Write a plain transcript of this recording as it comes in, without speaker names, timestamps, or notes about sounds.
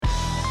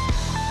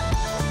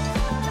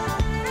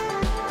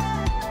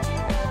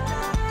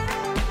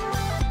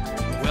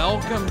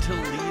Welcome to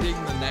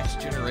Leading the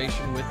Next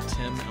Generation with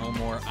Tim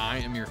Elmore. I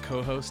am your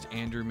co-host,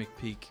 Andrew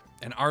McPeak,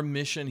 and our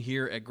mission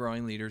here at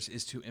Growing Leaders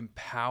is to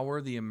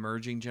empower the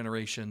emerging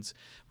generations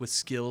with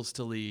skills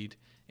to lead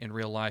in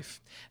real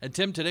life. And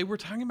Tim, today we're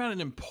talking about an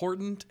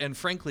important and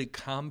frankly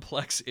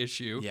complex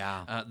issue,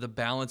 the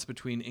balance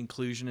between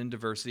inclusion and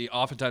diversity.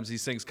 Oftentimes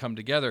these things come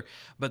together,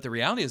 but the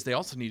reality is they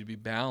also need to be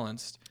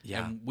balanced.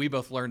 Yeah. And we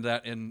both learned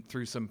that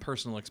through some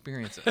personal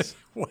experiences.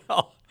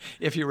 Well,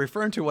 if you're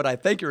referring to what I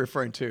think you're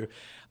referring to,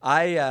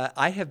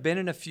 I have been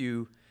in a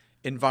few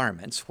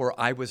environments where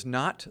I was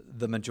not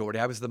the majority,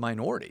 I was the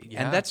minority.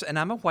 Yeah. And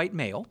I'm a white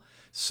male.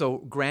 So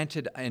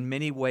granted, in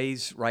many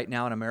ways right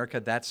now in America,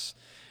 that's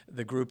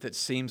the group that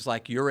seems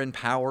like you're in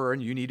power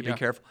and you need to be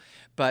careful.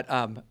 But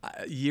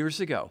years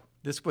ago,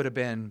 this would have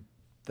been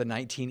the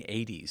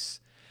 1980s,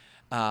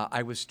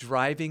 I was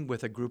driving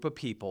with a group of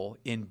people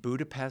in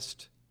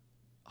Budapest,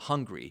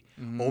 Hungary,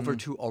 over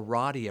to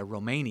Oradea,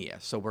 Romania.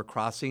 So we're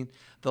crossing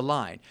the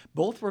line.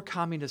 Both were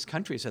communist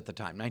countries at the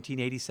time,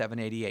 1987,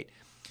 88.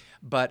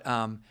 But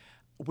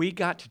we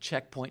got to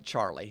Checkpoint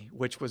Charlie,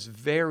 which was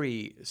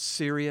very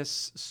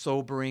serious,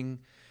 sobering.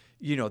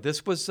 You know,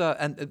 this was,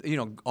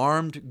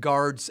 armed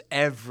guards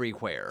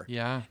everywhere.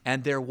 Yeah.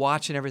 And they're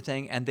watching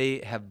everything, and they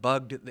have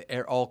bugged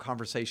all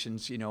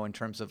conversations, in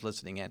terms of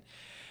listening in.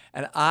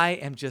 And I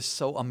am just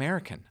so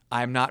American.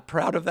 I'm not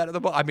proud of that at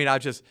the moment. I mean,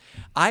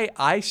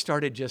 I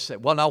started just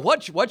saying, well, now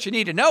what you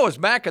need to know is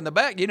back in the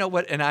back, you know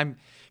what? And I'm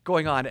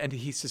going on, and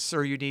he says,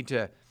 sir, you need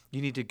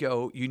to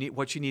go.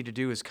 What you need to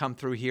do is come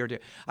through here.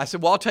 I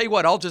said, well, I'll tell you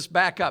what, I'll just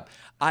back up.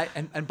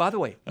 And by the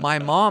way, my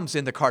mom's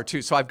in the car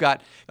too. So I've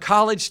got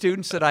college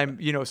students that I'm,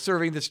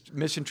 serving this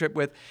mission trip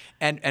with,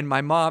 and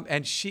my mom,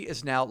 and she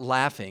is now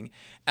laughing,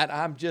 and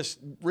I'm just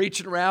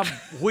reaching around,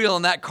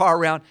 wheeling that car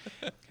around.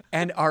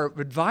 And our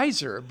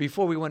advisor,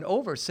 before we went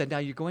over, said, now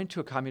you're going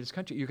to a communist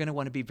country. You're going to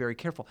want to be very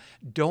careful.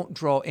 Don't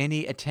draw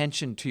any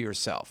attention to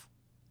yourself.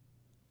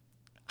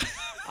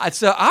 It's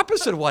the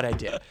opposite of what I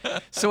did.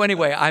 So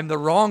anyway, I'm the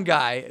wrong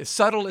guy.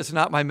 Subtle is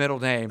not my middle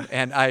name,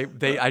 and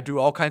I do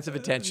all kinds of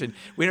attention.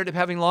 We ended up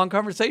having long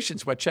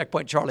conversations with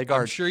Checkpoint Charlie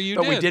guards. I'm sure you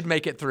did. But we did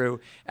make it through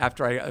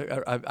after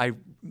I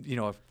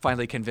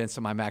finally convinced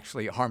them I'm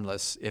actually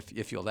harmless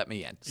if you'll let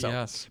me in. So,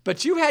 yes.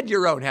 But you had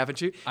your own,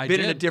 haven't you? I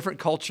did. In a different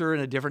culture, in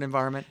a different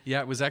environment?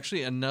 Yeah, it was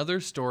actually another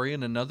story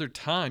in another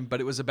time,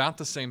 but it was about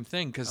the same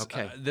thing because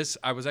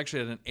I was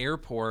actually at an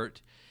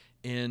airport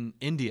in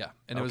India,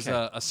 and it was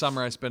a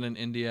summer I spent in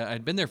India.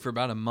 I'd been there for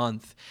about a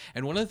month,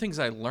 and one of the things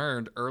I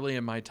learned early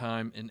in my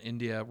time in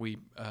India,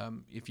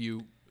 if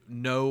you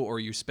know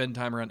or you spend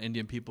time around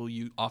Indian people,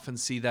 you often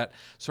see that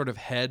sort of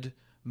head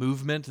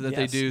movement that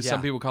they do. Yeah.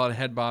 Some people call it a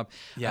head bob.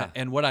 Yeah.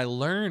 And what I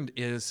learned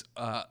is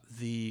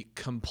the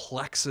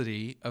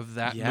complexity of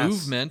that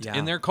movement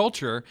in their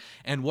culture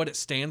and what it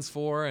stands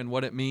for and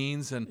what it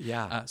means. And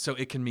so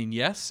it can mean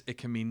yes, it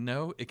can mean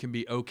no, it can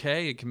be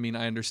okay, it can mean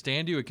I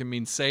understand you, it can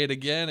mean say it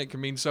again, it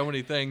can mean so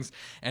many things.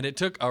 And it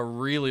took a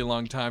really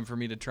long time for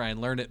me to try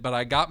and learn it, but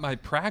I got my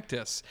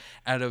practice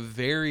at a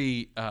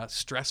very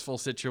stressful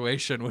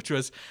situation, which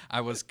was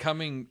I was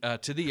coming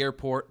to the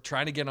airport,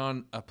 trying to get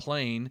on a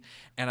plane,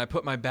 and I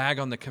put my bag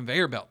on the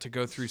conveyor belt to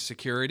go through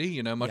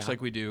security, much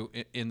like we do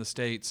in the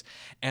States.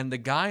 And the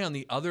guy on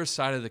the other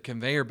side of the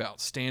conveyor belt,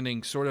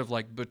 standing sort of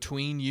like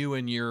between you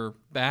and your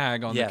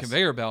bag on the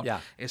conveyor belt,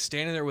 is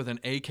standing there with an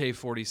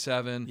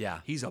AK-47.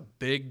 Yeah. He's a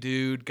big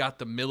dude, got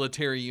the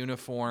military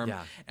uniform.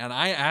 Yeah. And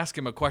I ask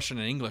him a question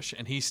in English,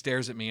 and he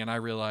stares at me, and I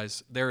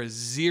realize there is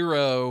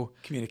zero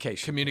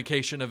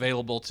communication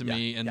available to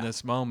me in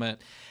this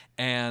moment.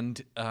 And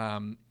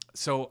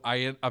so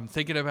I'm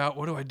thinking about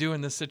what do I do in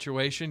this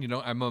situation?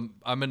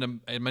 I'm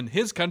in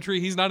his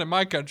country. He's not in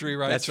my country,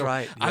 right? That's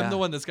right. Yeah. I'm the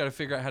one that's got to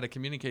figure out how to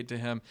communicate to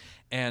him.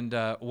 And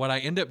what I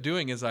end up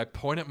doing is I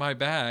point at my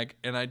bag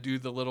and I do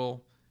the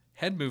little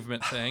head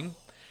movement thing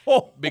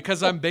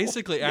because I'm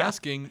basically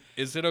asking,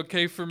 is it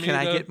okay for me? Can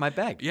I get my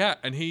bag? Yeah,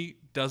 and he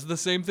does the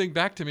same thing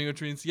back to me,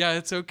 which means,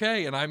 it's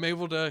okay. And I'm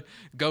able to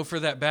go for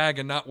that bag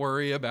and not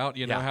worry about,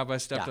 have I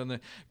stepped on the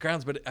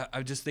grounds. But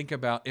I just think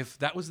about if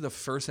that was the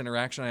first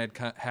interaction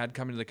I had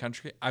coming to the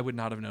country, I would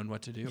not have known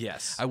what to do.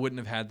 Yes. I wouldn't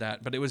have had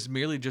that. But it was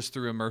merely just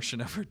through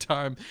immersion over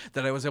time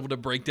that I was able to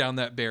break down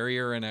that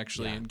barrier and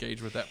actually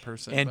engage with that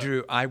person.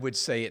 Andrew, I would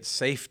say it's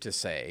safe to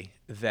say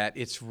that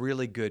it's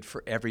really good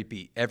for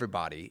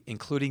everybody,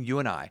 including you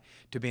and I,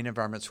 to be in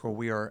environments where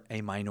we are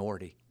a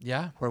minority.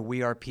 Yeah. Where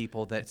we are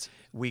people that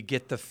we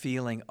get the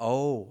feeling,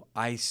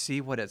 I see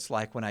what it's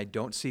like when I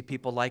don't see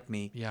people like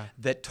me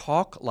that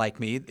talk like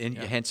me,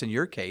 hence in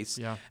your case,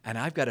 and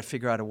I've got to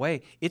figure out a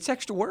way. It's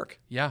extra work.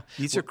 Yeah.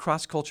 These are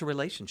cross-cultural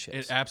relationships.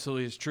 It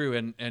absolutely is true,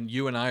 and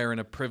you and I are in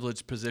a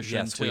privileged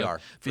position we are,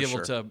 be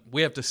able to,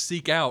 we have to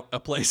seek out a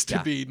place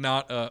to be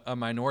not a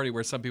minority,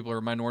 where some people are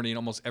a minority in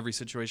almost every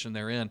situation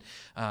they're in.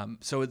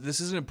 So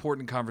this is an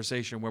important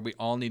conversation where we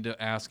all need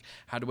to ask,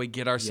 how do we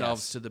get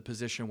ourselves to the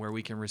position where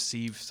we can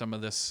receive some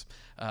of this,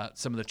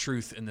 some of the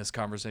truth in this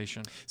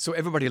conversation? So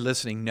everybody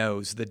listening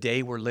knows the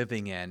day we're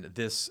living in,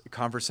 this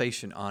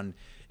conversation on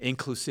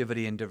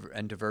inclusivity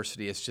and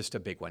diversity is just a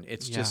big one.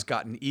 It's just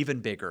gotten even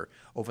bigger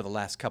over the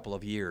last couple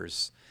of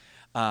years.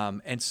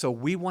 And so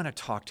we want to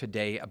talk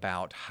today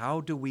about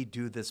how do we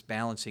do this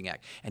balancing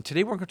act. And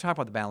today we're going to talk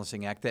about the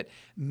balancing act that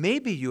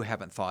maybe you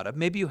haven't thought of,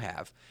 maybe you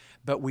have,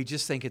 but we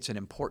just think it's an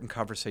important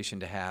conversation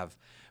to have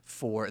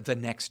for the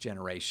next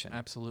generation.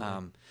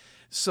 Absolutely.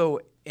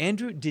 So,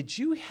 Andrew, did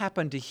you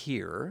happen to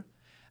hear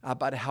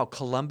about how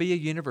Columbia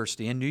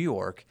University in New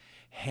York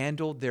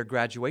handled their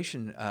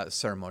graduation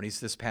ceremonies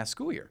this past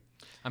school year?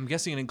 I'm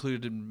guessing it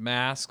included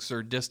masks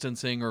or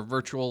distancing or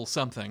virtual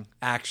something.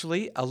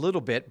 Actually, a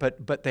little bit,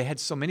 but they had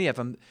so many of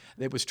them.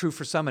 It was true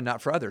for some and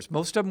not for others.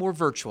 Most of them were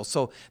virtual,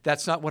 so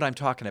that's not what I'm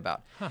talking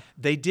about.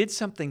 They did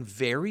something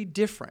very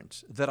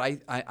different that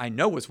I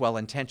know was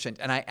well-intentioned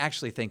and I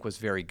actually think was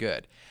very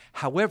good.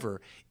 However,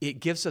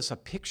 it gives us a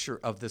picture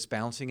of this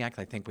balancing act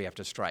I think we have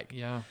to strike.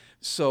 Yeah.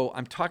 So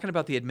I'm talking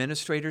about the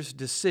administration's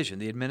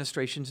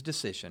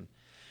decision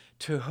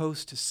to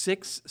host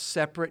 6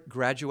 separate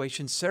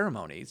graduation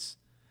ceremonies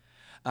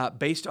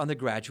based on the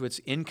graduate's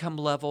income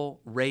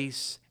level,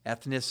 race,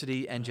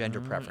 ethnicity, and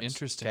gender preference.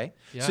 Interesting. Okay?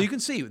 Yeah. So you can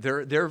see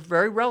they're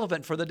very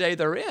relevant for the day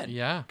they're in.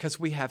 Yeah. Because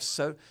we have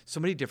so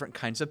many different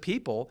kinds of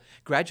people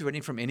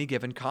graduating from any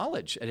given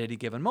college at any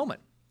given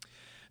moment.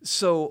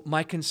 So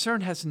my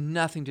concern has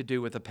nothing to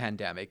do with the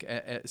pandemic.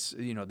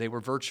 They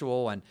were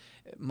virtual, and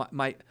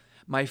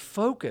my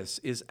focus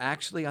is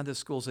actually on the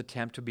school's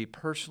attempt to be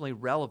personally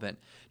relevant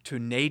to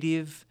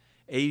Native,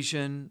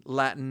 Asian,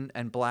 Latin,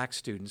 and Black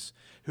students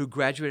who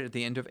graduated at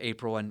the end of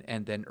April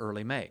and then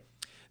early May.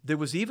 There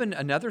was even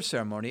another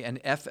ceremony, an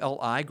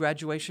FLI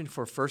graduation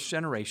for first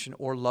generation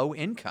or low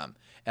income.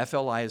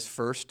 FLI is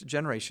first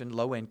generation,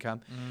 low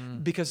income,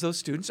 because those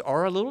students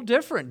are a little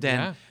different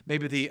than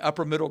maybe the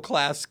upper middle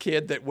class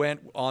kid that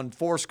went on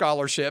 4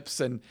 scholarships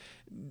and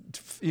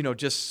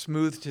just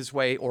smoothed his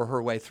way or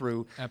her way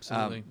through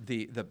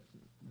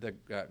the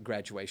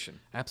graduation.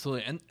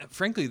 Absolutely. And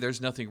frankly,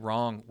 there's nothing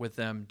wrong with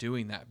them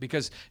doing that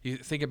because you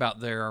think about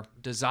their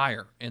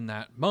desire in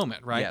that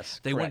moment, right? Yes,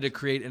 they correct. wanted to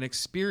create an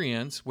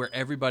experience where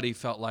everybody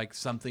felt like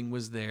something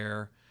was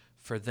there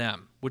for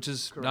them, which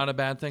is not a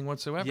bad thing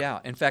whatsoever. Yeah.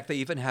 In fact, they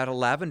even had a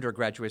lavender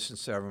graduation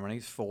ceremony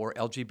for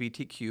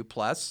LGBTQ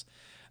plus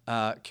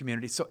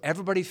community. So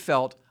everybody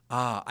felt,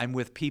 I'm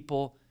with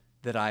people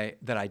that I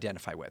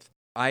identify with.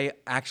 I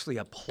actually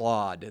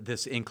applaud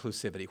this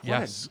inclusivity.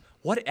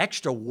 What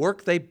extra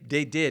work they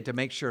did to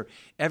make sure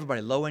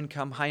everybody, low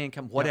income, high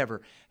income,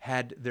 whatever,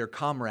 had their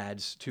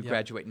comrades to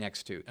graduate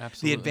next to.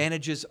 Absolutely. The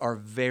advantages are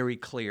very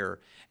clear,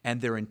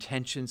 and their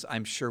intentions,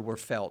 I'm sure, were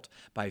felt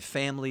by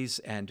families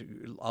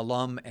and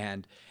alum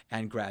and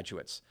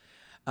graduates.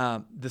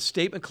 The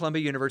statement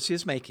Columbia University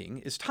is making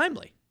is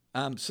timely.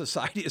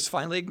 Society is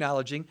finally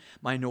acknowledging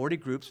minority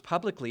groups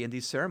publicly in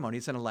these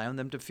ceremonies and allowing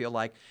them to feel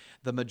like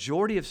the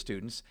majority of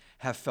students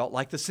have felt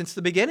like this since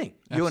the beginning.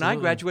 Absolutely. You and I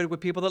graduated with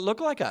people that look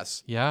like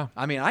us. Yeah.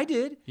 I mean, I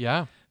did.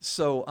 Yeah.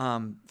 So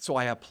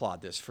I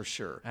applaud this for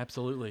sure.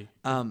 Absolutely.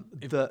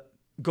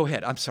 Go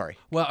ahead. I'm sorry.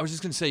 Well, I was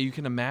just going to say, you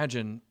can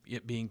imagine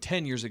it being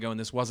 10 years ago and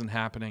this wasn't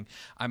happening.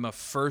 I'm a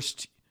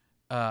first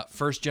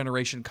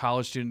generation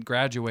college student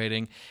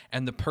graduating,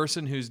 and the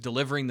person who's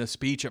delivering the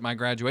speech at my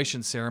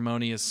graduation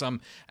ceremony is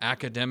some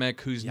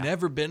academic who's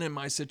never been in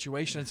my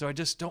situation. And so I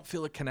just don't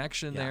feel a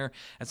connection there.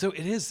 And so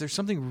there's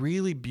something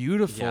really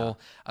beautiful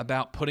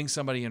about putting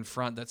somebody in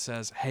front that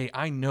says, hey,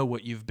 I know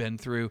what you've been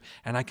through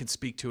and I can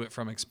speak to it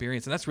from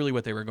experience. And that's really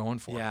what they were going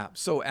for. Yeah.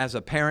 So as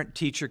a parent,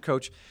 teacher,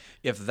 coach,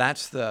 if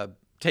that's the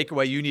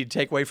takeaway you need to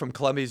take away from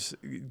Columbia's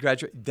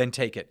graduate, then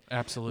take it.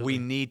 Absolutely. We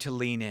need to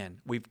lean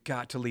in. We've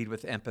got to lead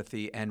with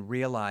empathy and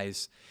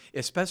realize,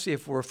 especially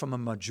if we're from a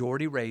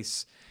majority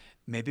race,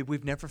 maybe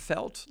we've never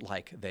felt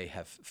like they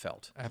have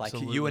felt.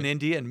 Absolutely. Like you in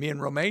India and me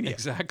in Romania.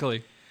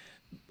 Exactly.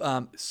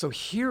 So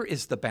here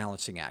is the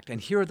balancing act,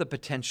 and here are the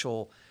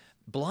potential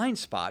blind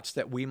spots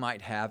that we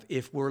might have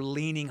if we're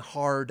leaning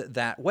hard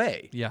that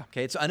way. Yeah.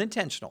 Okay, it's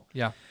unintentional.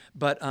 Yeah.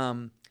 But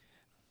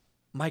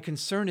my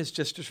concern is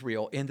just as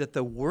real in that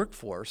the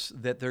workforce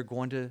that they're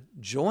going to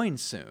join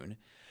soon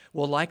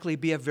will likely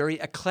be a very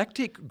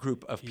eclectic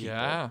group of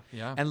people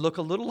and look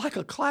a little like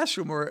a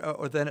classroom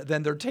or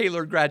than their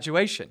tailored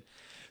graduation.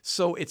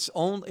 So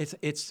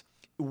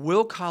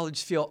will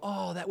college feel,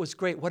 oh, that was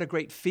great, what a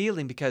great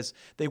feeling because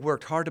they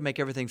worked hard to make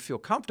everything feel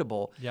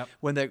comfortable. Yep.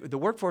 When the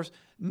workforce,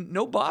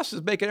 no boss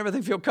is making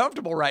everything feel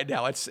comfortable right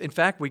now. In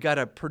fact, we got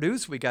to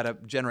produce, we got to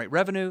generate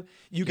revenue.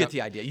 You get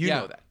the idea. You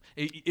know that.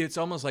 It's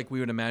almost like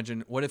we would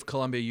imagine, what if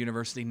Columbia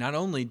University not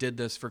only did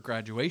this for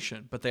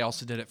graduation, but they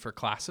also did it for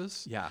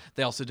classes? Yeah.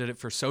 They also did it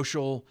for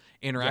social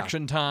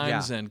interaction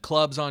times and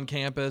clubs on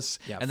campus,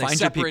 and they Find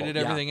your people. separated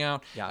everything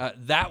out. Yeah.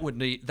 That would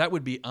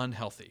be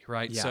unhealthy,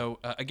 right? Yeah. So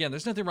again,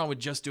 there's nothing wrong with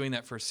just doing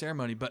that for a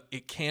ceremony, but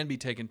it can be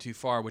taken too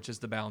far, which is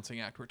the balancing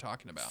act we're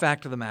talking about.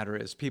 Fact of the matter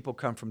is, people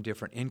come from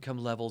different income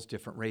levels,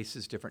 different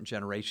races, different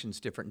generations,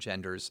 different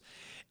genders,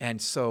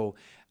 and so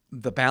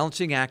the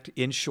balancing act,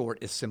 in short,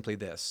 is simply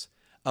this.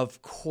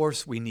 Of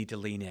course, we need to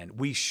lean in.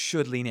 We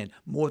should lean in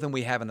more than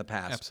we have in the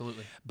past.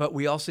 Absolutely. But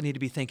we also need to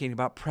be thinking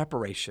about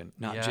preparation,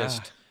 not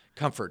just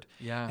comfort.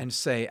 Yeah. And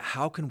say,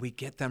 how can we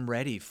get them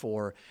ready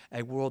for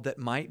a world that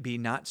might be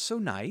not so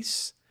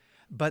nice,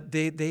 but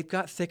they've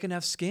got thick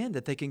enough skin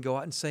that they can go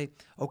out and say,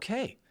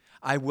 okay,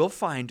 I will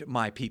find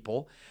my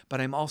people,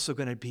 but I'm also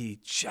going to be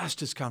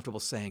just as comfortable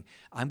saying,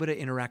 I'm going to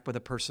interact with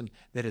a person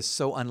that is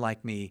so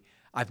unlike me.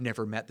 I've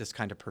never met this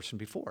kind of person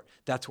before.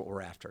 That's what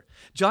we're after.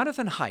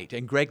 Jonathan Haidt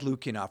and Greg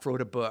Lukianoff wrote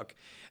a book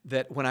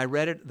that when I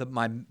read it,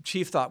 my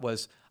chief thought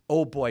was,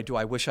 oh boy, do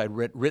I wish I'd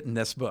written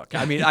this book.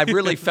 I mean, I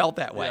really felt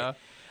that way.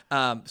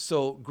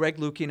 So Greg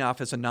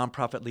Lukianoff is a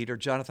nonprofit leader.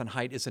 Jonathan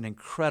Haidt is an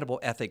incredible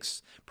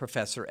ethics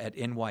professor at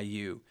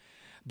NYU.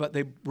 But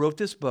they wrote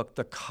this book,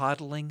 The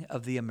Coddling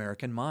of the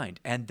American Mind.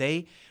 And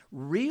they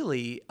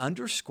really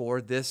underscore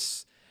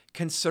this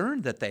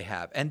concern that they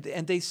have. And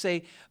they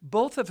say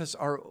both of us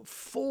are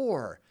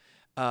for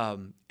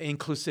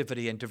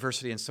inclusivity and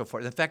diversity and so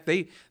forth. In fact,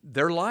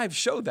 their lives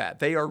show that.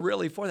 They are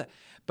really for that.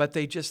 But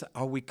they just,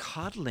 are we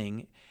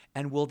coddling?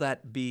 And will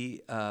that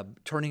be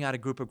turning out a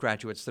group of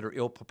graduates that are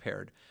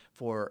ill-prepared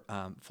for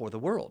the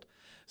world?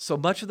 So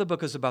much of the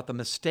book is about the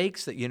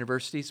mistakes that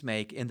universities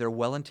make in their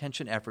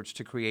well-intentioned efforts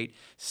to create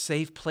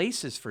safe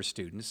places for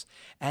students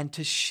and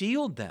to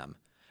shield them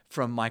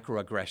from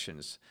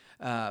microaggressions.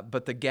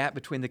 But the gap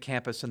between the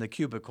campus and the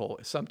cubicle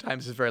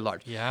sometimes is very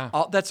large. Yeah.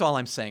 That's all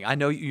I'm saying. I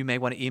know you may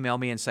want to email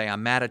me and say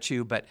I'm mad at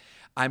you, but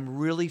I'm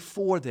really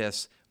for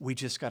this. We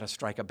just got to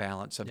strike a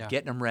balance of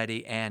getting them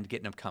ready and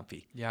getting them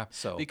comfy. Yeah.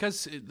 So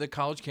because the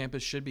college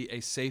campus should be a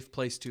safe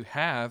place to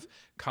have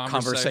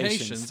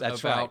conversations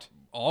That's about right.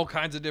 all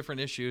kinds of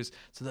different issues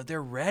so that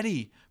they're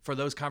ready for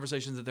those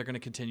conversations that they're going to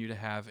continue to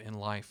have in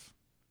life.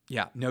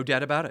 Yeah, no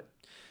doubt about it.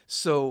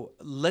 So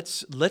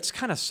let's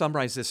kind of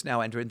summarize this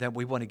now, Andrew, and then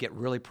we want to get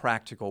really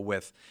practical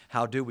with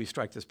how do we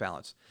strike this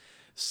balance.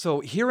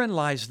 So herein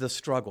lies the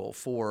struggle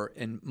for,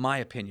 in my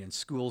opinion,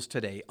 schools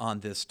today on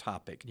this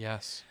topic.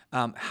 Yes.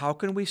 How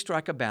can we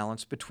strike a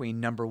balance between,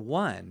 number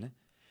one,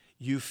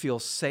 you feel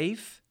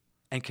safe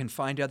and can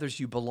find others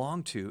you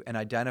belong to and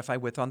identify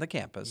with on the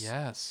campus.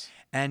 Yes.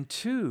 And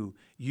two,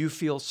 you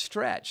feel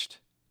stretched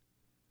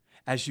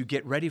as you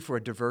get ready for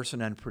a diverse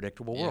and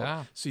unpredictable world.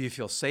 Yeah. So you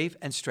feel safe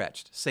and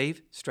stretched.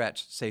 Safe,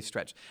 stretched, safe,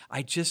 stretched.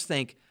 I just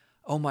think,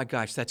 oh my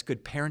gosh, that's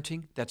good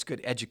parenting. That's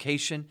good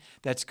education.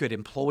 That's good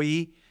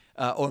employee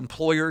or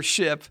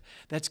employership.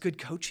 That's good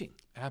coaching.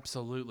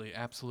 Absolutely,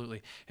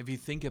 absolutely. If you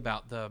think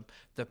about the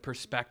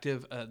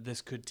perspective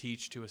this could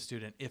teach to a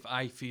student, if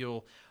I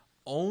feel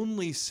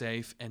only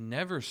safe and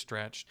never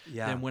stretched,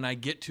 then when I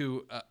get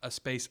to a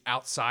space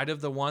outside of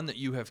the one that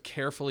you have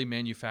carefully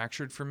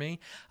manufactured for me,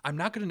 I'm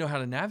not going to know how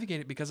to navigate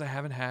it because I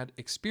haven't had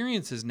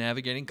experiences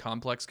navigating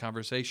complex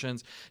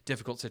conversations,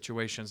 difficult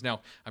situations.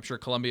 Now, I'm sure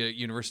Columbia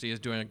University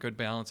is doing a good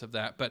balance of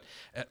that, but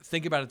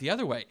think about it the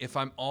other way. If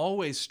I'm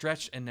always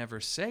stretched and never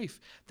safe,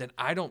 then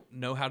I don't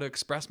know how to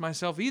express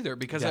myself either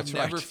because I've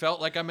never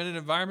felt like I'm in an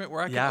environment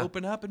where I can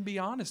open up and be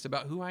honest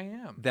about who I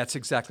am. That's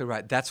exactly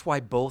right. That's why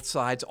both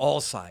sides,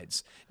 all sides,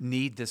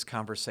 need this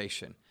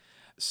conversation.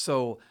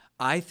 So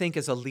I think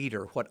as a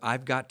leader, what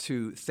I've got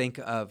to think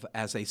of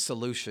as a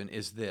solution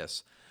is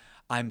this.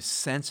 I'm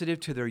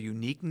sensitive to their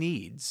unique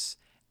needs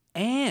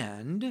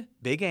and,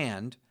 big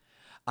and,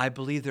 I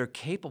believe they're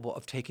capable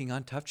of taking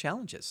on tough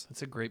challenges.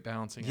 That's a great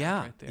balancing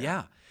act right there.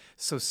 Yeah.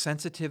 So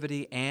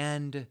sensitivity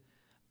and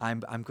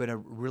I'm going to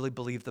really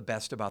believe the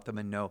best about them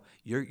and know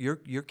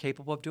you're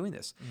capable of doing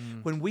this.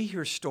 When we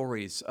hear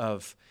stories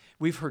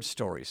we've heard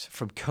stories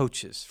from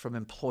coaches, from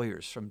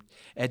employers, from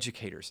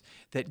educators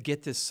that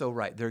get this so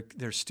right.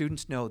 Their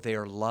students know they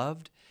are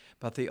loved,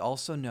 but they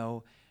also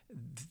know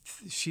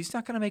she's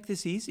not going to make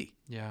this easy.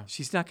 Yeah.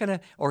 She's not going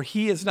to, or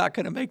he is not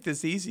going to make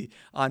this easy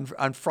on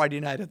Friday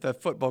night at the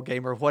football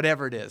game or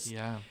whatever it is.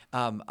 Yeah.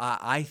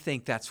 I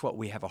think that's what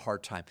we have a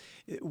hard time.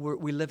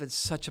 We live in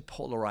such a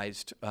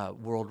polarized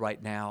world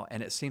right now,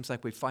 and it seems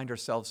like we find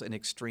ourselves in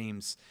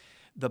extremes.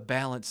 The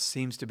balance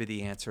seems to be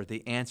the answer.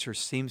 The answer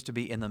seems to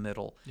be in the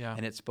middle,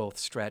 and it's both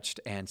stretched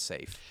and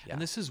safe. Yeah.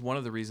 And this is one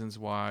of the reasons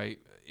why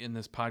in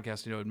this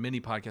podcast, in many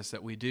podcasts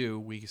that we do,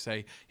 we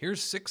say,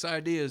 here's 6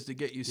 ideas to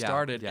get you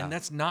started. And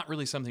that's not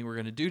really something we're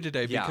going to do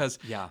today because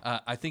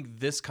I think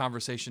this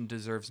conversation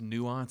deserves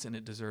nuance and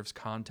it deserves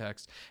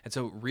context. And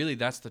so really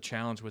that's the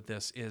challenge with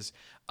this is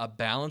a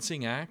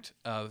balancing act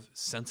of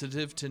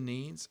sensitive to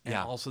needs and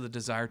also the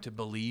desire to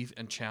believe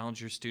and challenge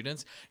your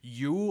students.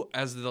 You,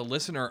 as the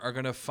listener, are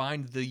going to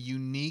find the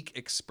unique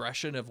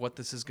expression of what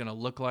this is going to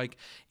look like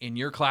in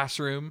your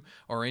classroom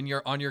or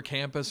on your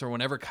campus or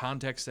whatever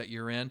context that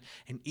you're in.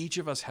 And each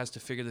of us has to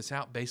figure this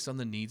out based on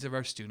the needs of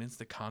our students,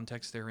 the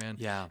context they're in,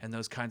 and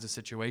those kinds of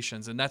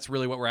situations. And that's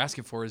really what we're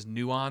asking for is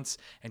nuance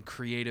and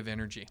creative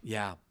energy.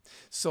 Yeah.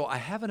 So I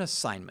have an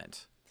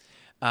assignment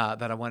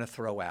that I want to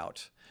throw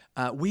out.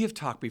 We have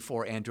talked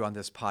before, Andrew, on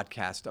this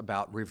podcast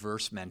about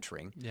reverse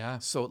mentoring. Yeah.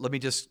 So let me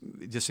just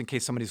in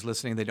case somebody's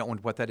listening, they don't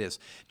know what that is.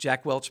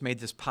 Jack Welch made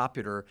this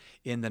popular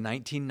in the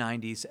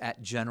 1990s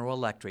at General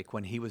Electric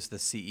when he was the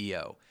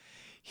CEO.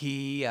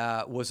 He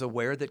was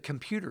aware that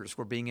computers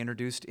were being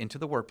introduced into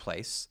the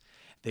workplace.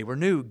 They were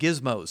new,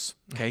 gizmos.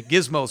 Okay,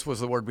 gizmos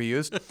was the word we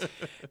used.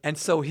 And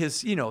so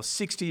his,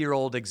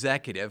 60-year-old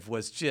executive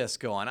was just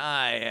going,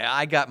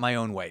 I got my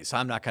own ways.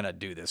 I'm not going to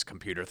do this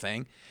computer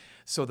thing.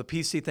 So the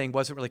PC thing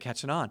wasn't really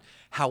catching on.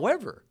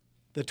 However,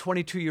 the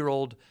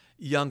 22-year-old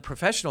young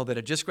professional that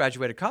had just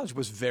graduated college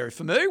was very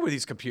familiar with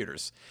these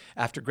computers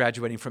after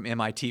graduating from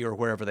MIT or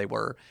wherever they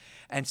were.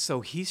 And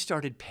so he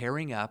started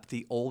pairing up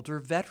the older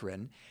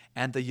veteran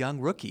and the young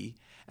rookie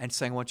and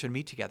saying, I want you to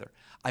meet together.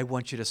 I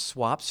want you to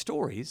swap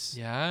stories.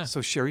 Yeah.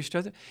 So share your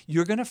story.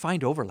 You're going to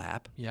find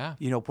overlap. Yeah.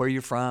 Where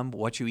you're from,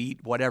 what you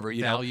eat, whatever.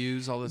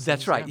 Values, all those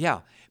That's things. right,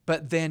 yeah.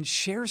 But then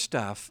share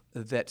stuff's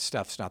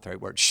not the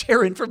right word.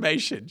 Share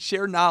information,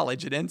 share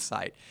knowledge and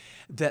insight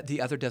that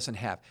the other doesn't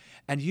have.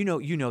 And you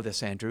know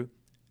this, Andrew.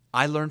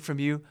 I learn from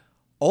you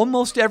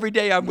almost every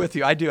day I'm with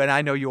you. I do, and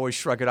I know you always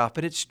shrug it off,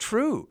 but it's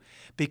true.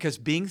 Because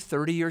being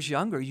 30 years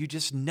younger, you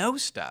just know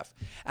stuff.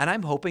 And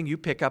I'm hoping you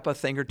pick up a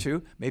thing or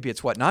two. Maybe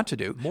it's what not to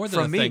do. More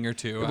than from a thing or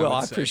two, Well,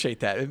 I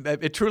appreciate that.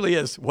 It truly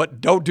is.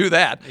 Don't do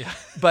that. Yeah.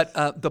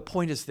 But the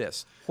point is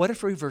this. What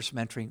if reverse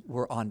mentoring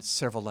were on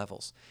several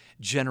levels?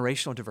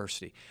 Generational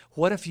diversity.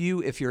 What if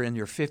you're in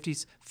your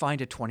 50s,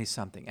 find a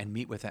 20-something and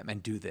meet with them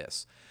and do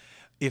this?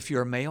 If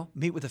you're a male,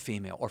 meet with a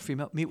female, or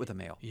female, meet with a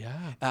male.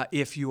 Yeah.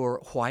 If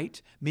you're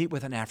white, meet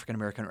with an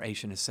African-American or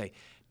Asian and say,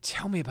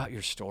 tell me about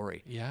your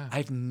story. Yeah.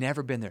 I've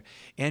never been there.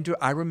 Andrew,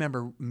 I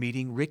remember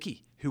meeting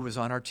Ricky, who was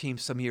on our team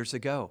some years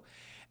ago.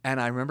 And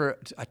I remember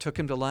I took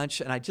him to lunch,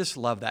 and I just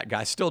love that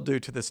guy. Still do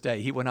to this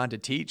day. He went on to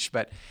teach.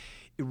 But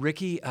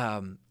Ricky,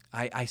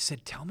 I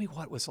said, tell me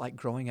what it was like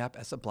growing up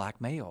as a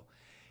black male.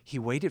 He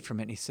waited for a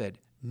minute, and he said,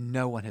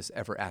 no one has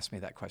ever asked me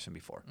that question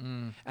before.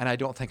 And I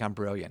don't think I'm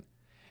brilliant.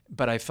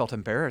 But I felt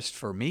embarrassed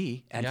for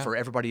me and for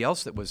everybody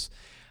else that was.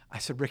 I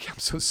said, Ricky, I'm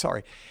so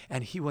sorry.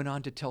 And he went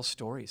on to tell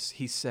stories.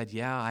 He said,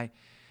 yeah,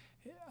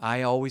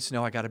 I always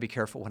know I got to be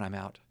careful when I'm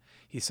out.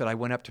 He said, I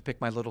went up to pick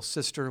my little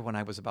sister when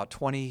I was about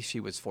 20. She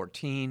was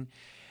 14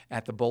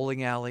 at the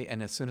bowling alley.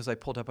 And as soon as I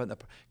pulled up on the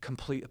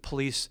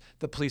police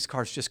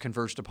cars just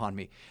converged upon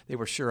me. They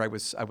were sure I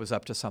was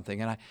up to something.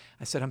 And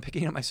I said, I'm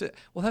picking up. I said,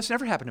 well, that's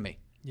never happened to me.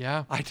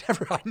 Yeah. I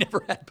never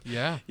had.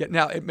 Yeah.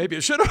 Now, maybe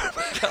it should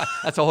have.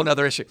 That's a whole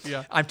other issue.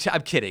 Yeah. I'm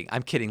kidding.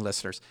 I'm kidding,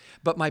 listeners.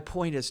 But my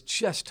point is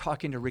just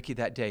talking to Ricky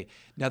that day,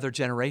 another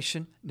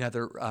generation,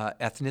 another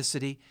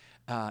ethnicity,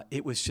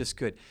 it was just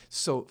good.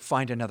 So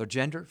find another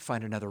gender,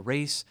 find another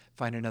race,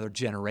 find another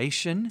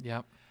generation.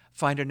 Yep.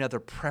 Find another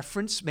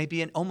preference,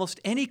 maybe in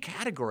almost any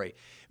category.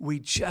 We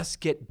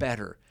just get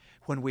better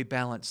when we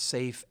balance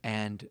safe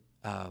and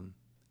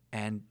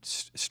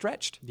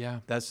stretched. Yeah.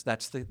 That's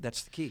the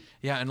key.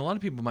 Yeah, and a lot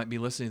of people might be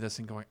listening to this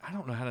and going, I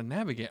don't know how to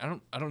navigate. I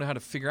don't know how to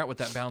figure out what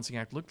that balancing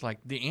act looked like.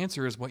 The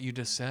answer is what you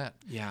just said.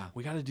 Yeah.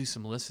 We got to do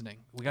some listening.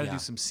 We got to do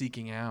some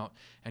seeking out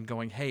and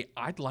going, hey,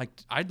 I'd like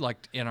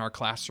in our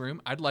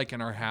classroom, I'd like in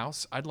our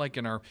house, I'd like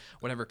in our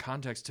whatever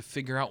context to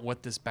figure out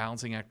what this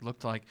balancing act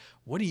looked like.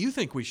 What do you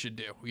think we should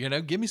do?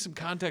 Give me some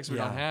context we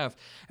don't have.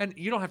 And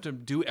you don't have to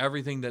do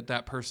everything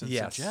that person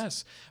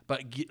suggests,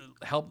 but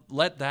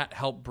let that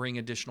help bring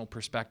additional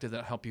perspective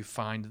that help you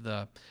find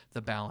the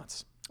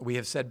balance. We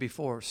have said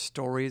before,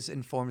 stories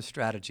inform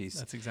strategies.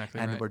 That's exactly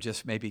right. And we're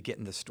just maybe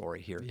getting the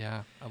story here.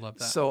 Yeah, I love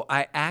that. So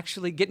I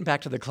actually, getting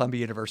back to the Columbia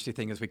University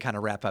thing as we kind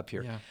of wrap up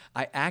here, Yeah.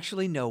 I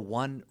actually know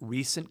one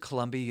recent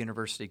Columbia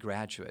University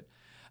graduate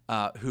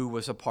who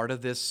was a part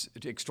of this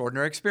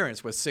extraordinary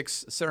experience with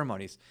 6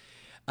 ceremonies.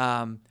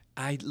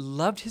 I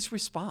loved his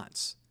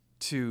response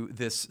to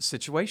this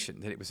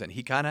situation that it was in.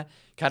 He kind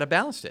of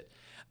balanced it.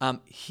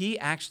 He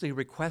actually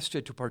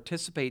requested to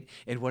participate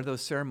in one of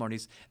those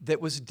ceremonies that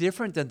was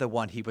different than the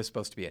one he was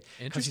supposed to be at.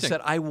 Because he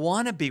said, I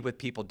want to be with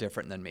people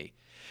different than me.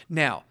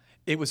 Now,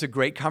 it was a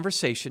great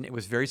conversation. It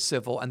was very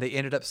civil. And they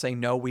ended up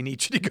saying, no, we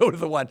need you to go to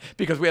the one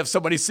because we have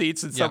so many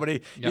seats and so many,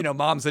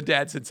 moms and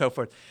dads and so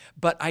forth.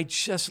 But I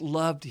just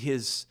loved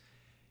his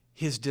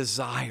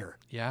desire.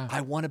 Yeah. I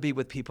want to be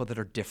with people that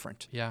are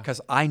different. Yeah. Because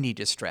I need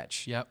to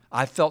stretch. Yep.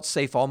 I felt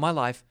safe all my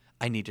life.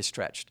 I need to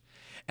stretch.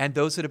 And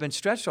those that have been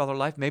stretched all their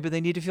life, maybe they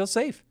need to feel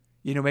safe.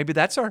 Maybe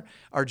that's our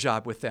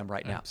job with them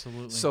right now.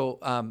 Absolutely. So,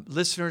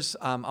 listeners,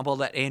 I'm going to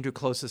let Andrew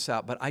close this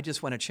out, but I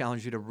just want to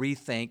challenge you to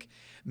rethink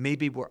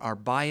maybe our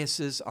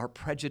biases, our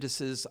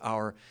prejudices,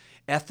 our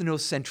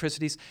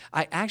ethnocentricities.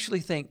 I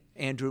actually think,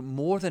 Andrew,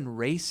 more than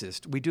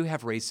racist, we do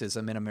have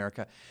racism in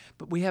America,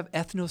 but we have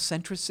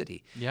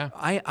ethnocentricity. Yeah.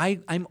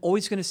 I'm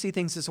always going to see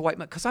things as a white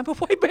man because I'm a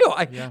white male.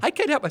 I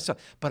can't help myself,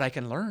 but I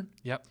can learn.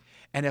 Yep.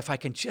 And if I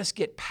can just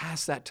get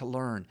past that to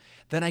learn,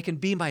 then I can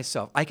be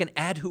myself. I can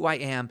add who I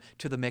am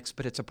to the mix,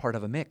 but it's a part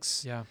of a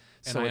mix. Yeah.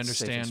 And So I it's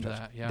safe and understand stretched.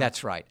 that. Yeah.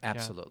 That's right.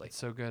 Absolutely. Yeah,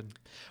 so good.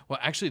 Well,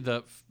 actually,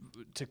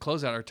 to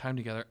close out our time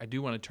together, I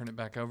do want to turn it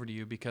back over to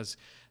you because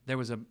there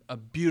was a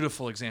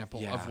beautiful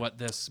example of what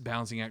this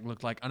balancing act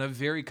looked like on a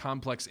very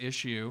complex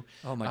issue.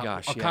 Oh my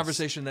gosh, A yes.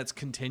 conversation that's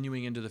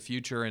continuing into the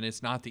future, and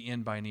it's not the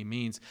end by any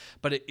means.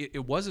 But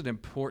it was an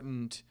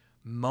important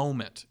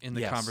moment in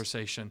the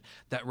conversation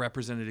that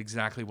represented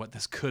exactly what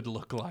this could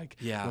look like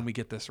when we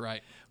get this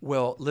right.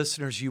 Well,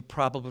 listeners, you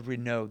probably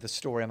know the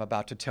story I'm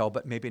about to tell,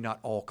 but maybe not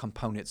all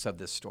components of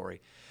this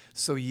story.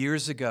 So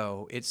years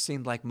ago, it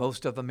seemed like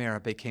most of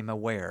America became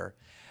aware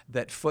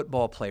that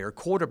football player,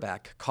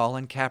 quarterback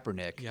Colin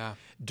Kaepernick,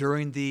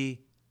 during the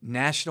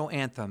national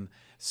anthem,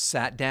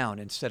 sat down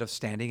instead of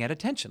standing at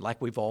attention,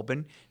 like we've all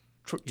been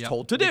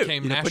told to do.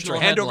 Put your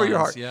hand over your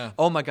heart.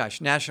 Oh my gosh,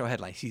 national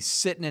headlines. He's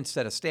sitting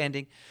instead of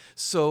standing.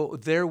 So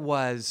there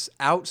was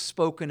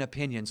outspoken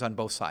opinions on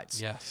both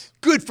sides. Yes.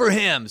 Good for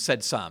him,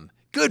 said some.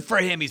 Good for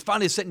him. He's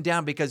finally sitting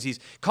down because he's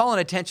calling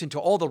attention to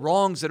all the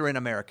wrongs that are in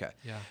America.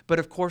 Yeah. But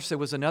of course, there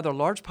was another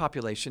large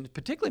population,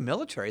 particularly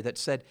military, that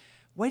said,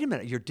 wait a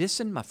minute, you're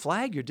dissing my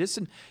flag? You're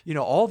dissing,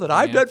 all that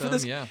I've done for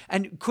this? Yeah.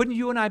 And couldn't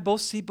you and I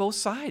both see both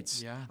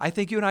sides? Yeah. I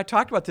think you and I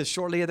talked about this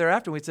shortly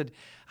thereafter. We said,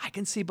 I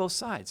can see both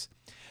sides.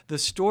 The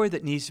story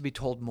that needs to be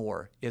told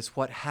more is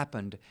what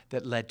happened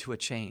that led to a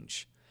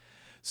change.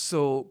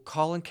 So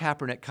Colin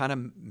Kaepernick kind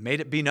of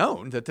made it be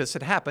known that this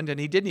had happened, and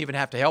he didn't even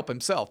have to help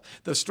himself.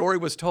 The story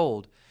was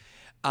told.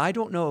 I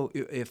don't know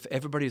if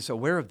everybody's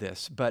aware of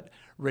this, but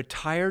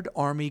retired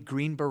Army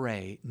Green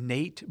Beret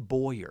Nate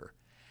Boyer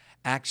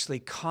actually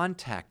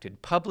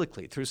contacted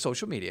publicly through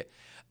social media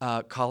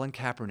Colin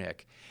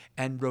Kaepernick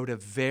and wrote a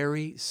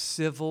very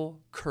civil,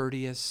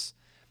 courteous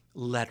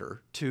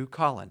letter to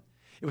Colin.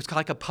 It was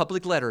like a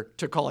public letter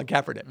to Colin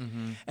Kaepernick.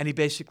 Mm-hmm. And he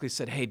basically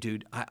said, hey,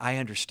 dude, I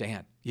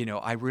understand.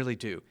 I really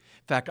do.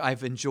 In fact,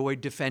 I've enjoyed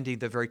defending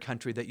the very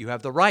country that you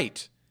have the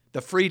right,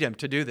 the freedom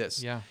to do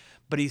this. Yeah.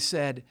 But he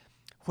said,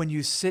 when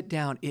you sit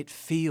down, it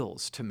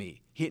feels to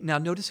me. Now,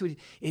 notice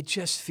it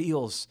just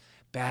feels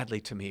badly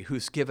to me,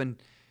 who's given,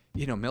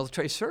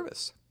 military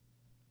service.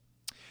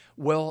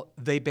 Well,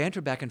 they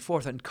bantered back and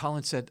forth, and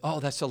Colin said,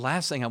 oh, that's the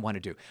last thing I want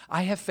to do.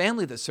 I have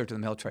family that served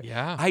in the military.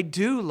 Yeah. I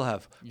do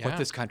love what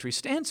this country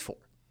stands for.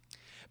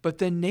 But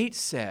then Nate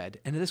said,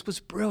 and this was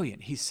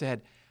brilliant, he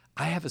said,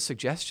 I have a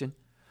suggestion.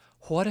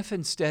 What if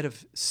instead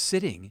of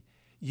sitting,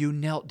 you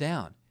knelt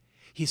down?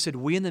 He said,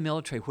 we in the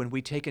military, when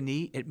we take a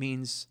knee, it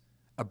means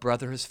a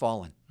brother has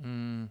fallen.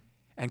 Mm.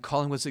 And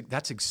Colin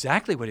that's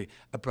exactly what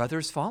a brother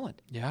has fallen.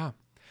 Yeah.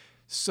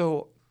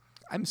 So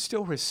I'm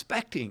still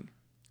respecting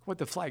what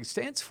the flag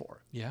stands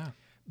for. Yeah.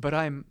 But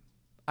I'm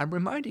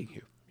reminding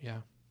you.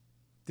 Yeah.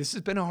 This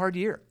has been a hard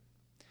year.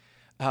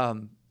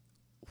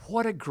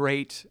 What a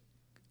great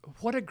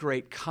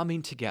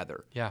coming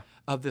together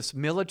of this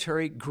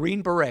military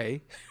Green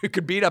Beret who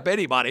could beat up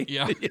anybody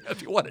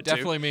if you wanted to.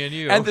 Definitely me and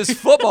you. And this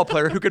football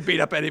player who could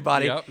beat up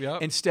anybody.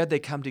 Yep. Instead, they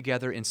come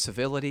together in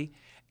civility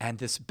and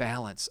this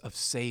balance of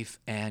safe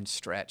and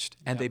stretched.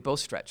 And they both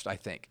stretched, I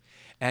think.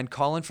 And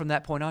Colin, from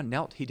that point on,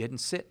 knelt. He didn't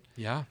sit.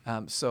 Yeah.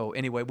 So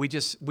anyway, we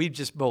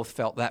just both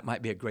felt that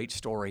might be a great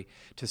story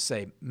to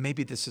say,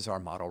 maybe this is our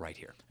model right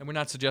here. And we're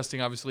not suggesting,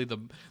 obviously,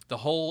 the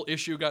whole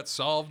issue got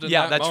solved in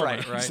that's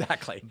moment, right.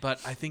 Exactly. But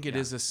I think it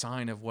is a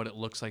sign of what it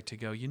looks like to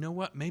go, you know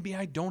what, maybe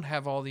I don't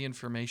have all the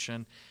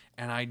information,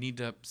 and I need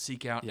to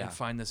seek out and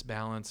find this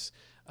balance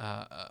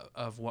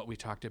of what we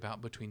talked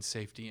about between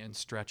safety and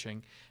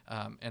stretching.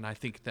 And I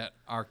think that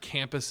our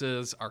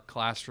campuses, our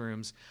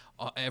classrooms,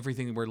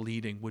 everything we're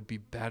leading would be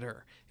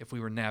better if we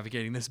were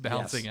navigating this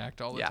balancing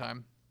act all the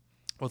time.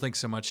 Well, thanks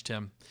so much,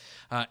 Tim.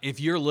 If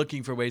you're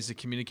looking for ways to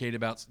communicate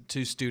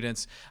to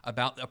students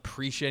about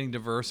appreciating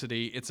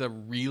diversity, it's a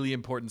really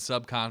important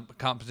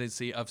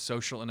subcompetency of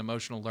social and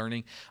emotional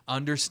learning.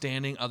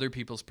 Understanding other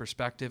people's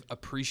perspective,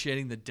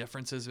 appreciating the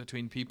differences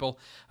between people.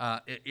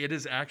 It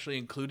is actually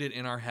included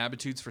in our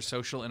Habitudes for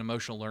Social and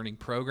Emotional Learning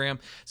program.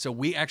 So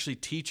we actually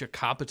teach a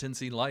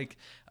competency like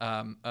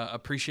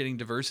appreciating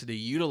diversity,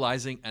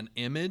 utilizing an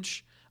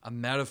image, a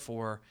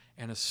metaphor,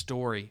 and a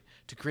story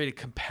to create a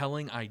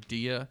compelling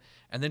idea,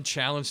 and then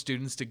challenge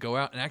students to go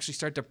out and actually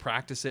start to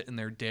practice it in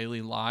their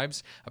daily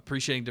lives,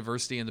 appreciating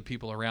diversity in the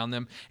people around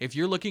them. If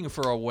you're looking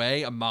for a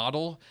way, a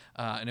model,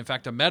 and in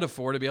fact a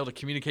metaphor to be able to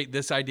communicate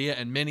this idea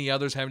and many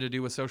others having to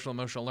do with social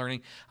emotional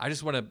learning, I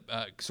just want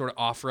to sort of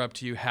offer up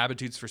to you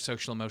Habitudes for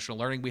Social Emotional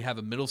Learning. We have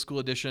a middle school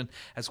edition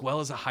as well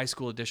as a high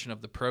school edition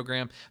of the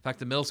program. In fact,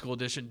 the middle school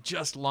edition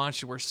just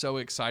launched. We're so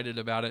excited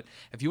about it.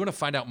 If you want to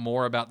find out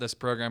more about this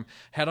program,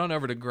 head on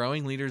over to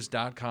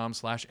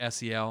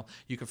growingleaders.com/SEL.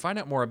 You can find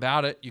out more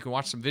about it. You can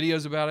watch some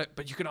videos about it,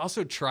 but you can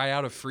also try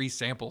out a free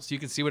sample so you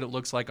can see what it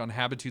looks like on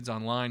Habitudes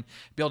Online,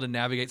 be able to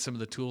navigate some of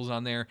the tools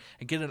on there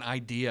and get an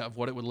idea of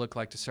what it would look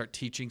like to start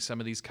teaching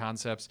some of these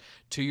concepts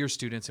to your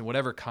students in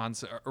whatever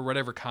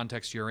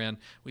context you're in.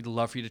 We'd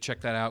love for you to check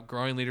that out,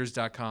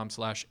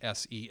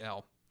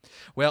 growingleaders.com/SEL.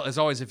 Well, as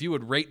always, if you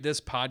would rate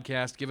this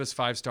podcast, give us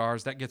 5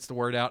 stars. That gets the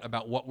word out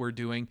about what we're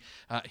doing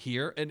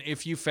here. And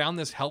if you found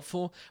this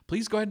helpful,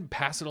 please go ahead and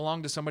pass it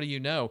along to somebody you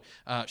know.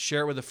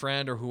 Share it with a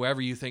friend or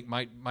whoever you think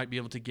might be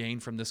able to gain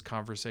from this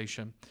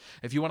conversation.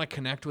 If you want to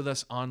connect with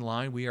us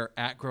online, we are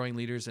at Growing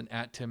Leaders and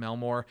at Tim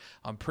Elmore.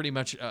 Pretty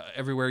much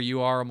everywhere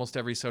you are, almost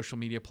every social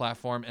media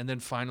platform. And then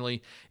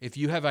finally, if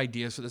you have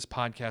ideas for this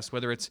podcast,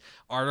 whether it's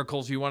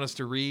articles you want us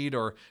to read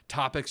or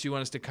topics you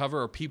want us to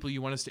cover or people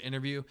you want us to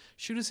interview,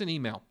 shoot us an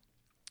email.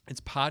 It's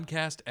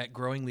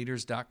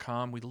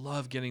podcast@growingleaders.com. We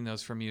love getting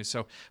those from you,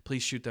 so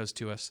please shoot those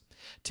to us.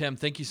 Tim,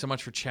 thank you so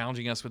much for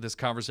challenging us with this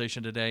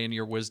conversation today and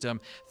your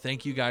wisdom.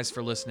 Thank you guys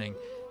for listening,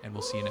 and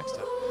we'll see you next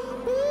time.